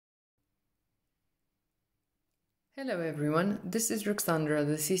Hello everyone, this is Roxandra,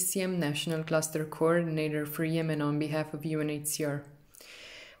 the CCCM National Cluster Coordinator for Yemen on behalf of UNHCR.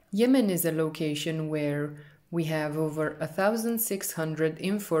 Yemen is a location where we have over 1,600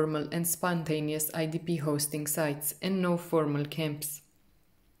 informal and spontaneous IDP hosting sites and no formal camps.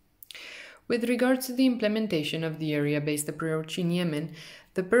 With regards to the implementation of the area-based approach in Yemen,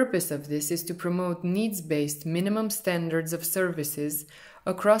 the purpose of this is to promote needs-based minimum standards of services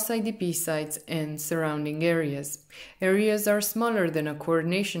across IDP sites and surrounding areas. Areas are smaller than a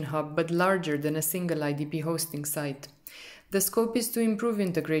coordination hub but larger than a single IDP hosting site. The scope is to improve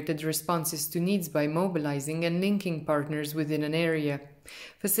integrated responses to needs by mobilizing and linking partners within an area,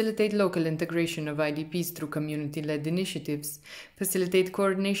 facilitate local integration of IDPs through community-led initiatives, facilitate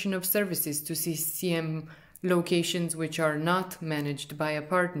coordination of services to CCCM locations which are not managed by a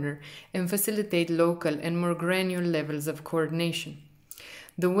partner, and facilitate local and more granular levels of coordination.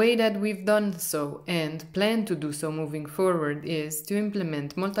 The way that we've done so and plan to do so moving forward is to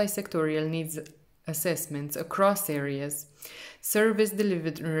implement multi-sectorial needs assessments across areas, service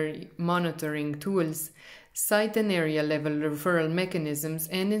delivery monitoring tools, site and area level referral mechanisms,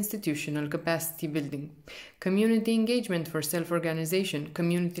 and institutional capacity building, community engagement for self-organization,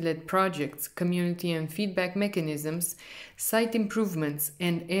 community-led projects, community and feedback mechanisms, site improvements,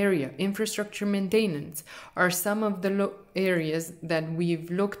 and area infrastructure maintenance are some of the areas that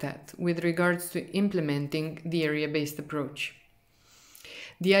we've looked at with regards to implementing the area-based approach.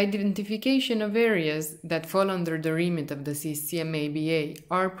 The identification of areas that fall under the remit of the CCCM ABA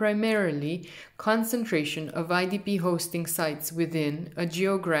are primarily concentration of IDP hosting sites within a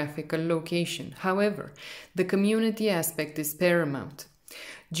geographical location. However, the community aspect is paramount.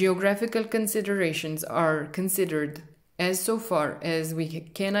 Geographical considerations are considered as so far as we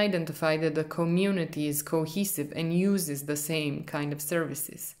can identify that the community is cohesive and uses the same kind of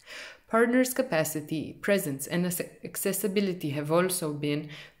services. Partners' capacity, presence, and accessibility have also been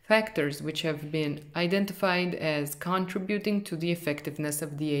factors which have been identified as contributing to the effectiveness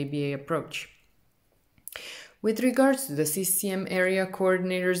of the ABA approach. With regards to the CCCM area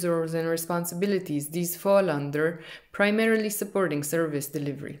coordinators' roles and responsibilities, these fall under primarily supporting service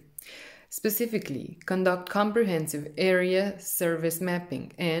delivery. Specifically, conduct comprehensive area service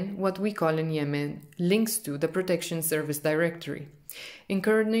mapping and what we call in Yemen links to the Protection Service Directory. In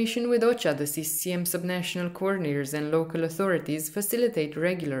coordination with OCHA, the CCCM subnational coordinators and local authorities facilitate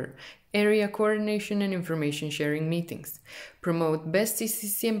regular area coordination and information sharing meetings, promote best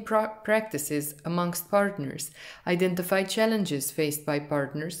CCCM practices amongst partners, identify challenges faced by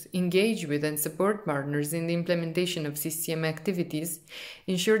partners, engage with and support partners in the implementation of CCCM activities,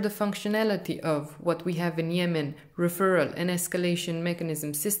 ensure the functionality of what we have in Yemen referral and escalation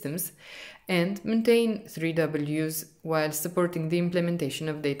mechanism systems, and maintain 3Ws while supporting the implementation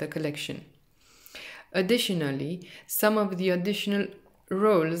of data collection. Additionally, some of the additional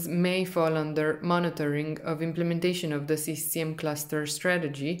roles may fall under monitoring of implementation of the CCCM cluster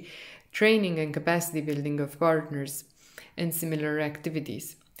strategy, training and capacity building of partners, and similar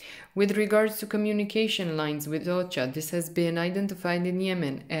activities. With regards to communication lines with OCHA, this has been identified in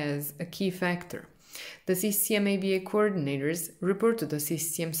Yemen as a key factor. The CCCM ABA coordinators report to the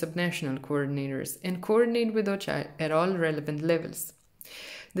CCCM subnational coordinators and coordinate with OCHA at all relevant levels.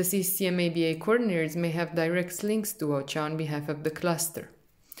 The CCCM ABA coordinators may have direct links to OCHA on behalf of the cluster.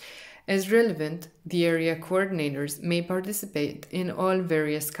 As relevant, the area coordinators may participate in all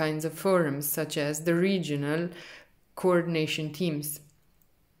various kinds of forums, such as the regional coordination teams.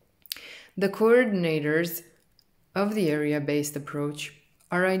 The coordinators of the area-based approach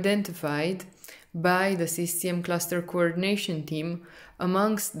are identified by the CCCM cluster coordination team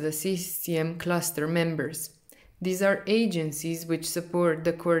amongst the CCCM cluster members. These are agencies which support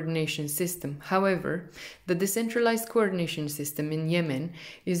the coordination system. However, the decentralized coordination system in Yemen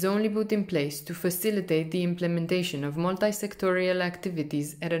is only put in place to facilitate the implementation of multi-sectorial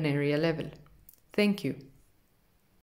activities at an area level. Thank you.